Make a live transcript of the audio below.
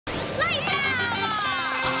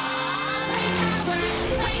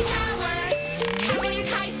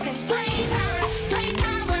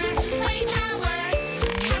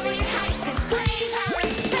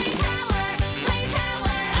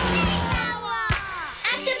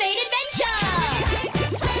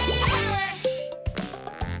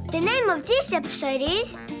of this episode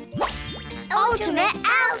is Ultimate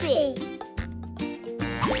Outfit.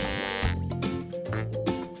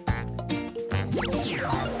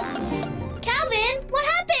 Calvin, what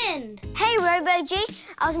happened? Hey, robo-g.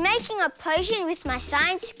 I was making a potion with my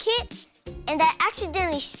science kit and I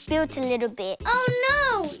accidentally spilt a little bit. Oh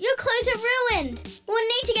no! Your clothes are ruined. We'll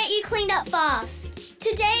need to get you cleaned up fast.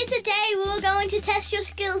 Today is the day we were going to test your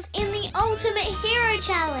skills in the Ultimate Hero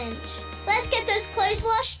Challenge. Let's get those clothes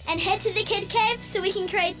washed and head to the kid cave so we can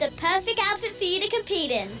create the perfect outfit for you to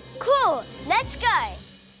compete in. Cool. Let's go.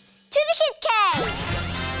 To the kid cave.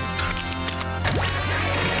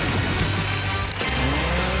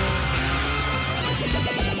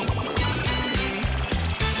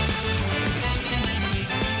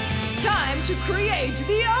 Time to create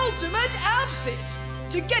the ultimate outfit.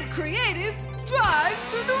 To get creative, drive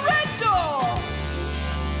through the red door.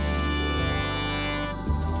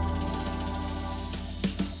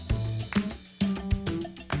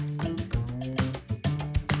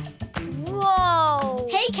 Whoa.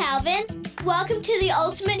 Hey Calvin, welcome to the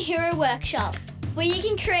Ultimate Hero Workshop, where you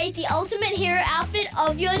can create the Ultimate Hero outfit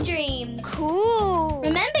of your dreams. Cool.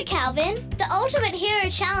 Remember, Calvin, the Ultimate Hero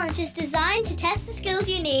Challenge is designed to test the skills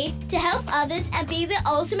you need to help others and be the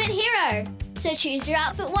ultimate hero. So choose your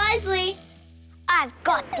outfit wisely. I've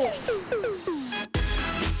got this.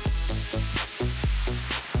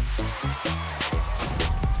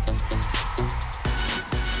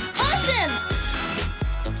 Awesome!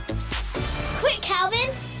 Quick,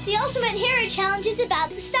 Calvin, the Ultimate Hero Challenge is about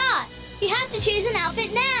to start. You have to choose an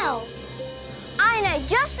outfit now. I know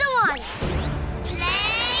just the one.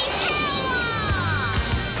 Play power!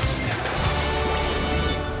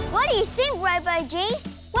 What do you think, robo-g?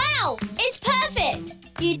 Wow, it's perfect!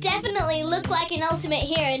 You definitely look like an ultimate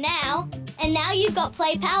hero now. And now you've got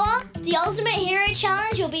play power, the Ultimate Hero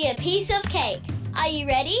Challenge will be a piece of cake. Are you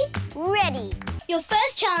ready? Ready. Your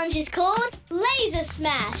first challenge is called Laser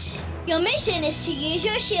Smash. Your mission is to use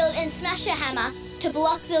your shield and smash a hammer to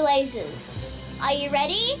block the lasers. Are you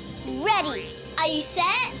ready? Ready. Are you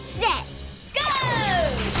set? Set. Go!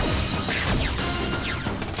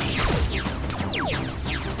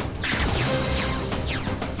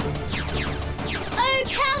 Oh,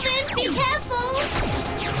 Calvin, be careful!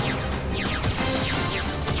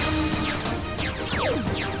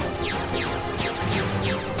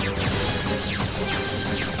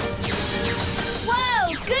 Whoa,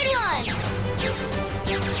 good one!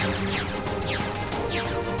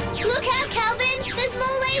 Look out, Calvin! There's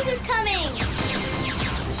more lasers coming!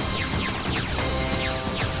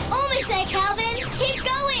 Almost there, Calvin! Keep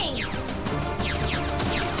going!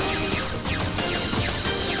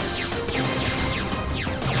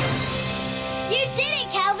 You did it,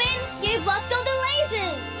 Calvin! You blocked all the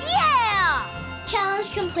lasers! Yeah!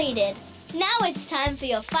 Challenge completed. Now it's time for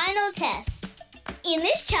your final test. In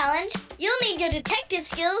this challenge, you'll need your detective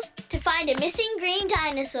skills to find a missing green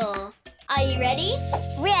dinosaur. Are you ready?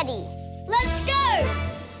 Ready. Let's go!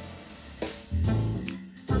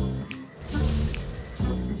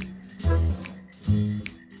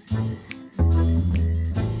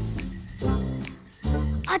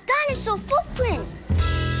 A dinosaur footprint.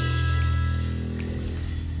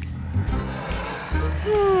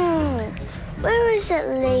 Where is it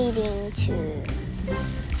leading to?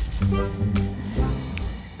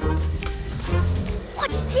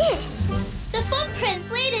 What's this? The footprints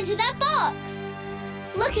lead into that box.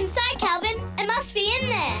 Look inside, Calvin. It must be in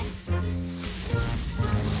there.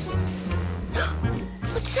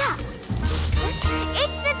 What's that?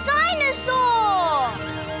 It's the dinosaur!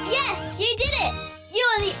 Yes, you did it. You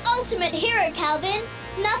are the ultimate hero, Calvin.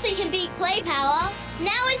 Nothing can beat play power.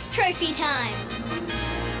 Now it's trophy time.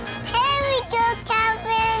 Here we go,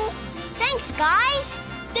 Calvin. Thanks, guys.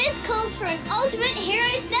 This calls for an ultimate hero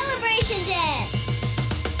celebration dance.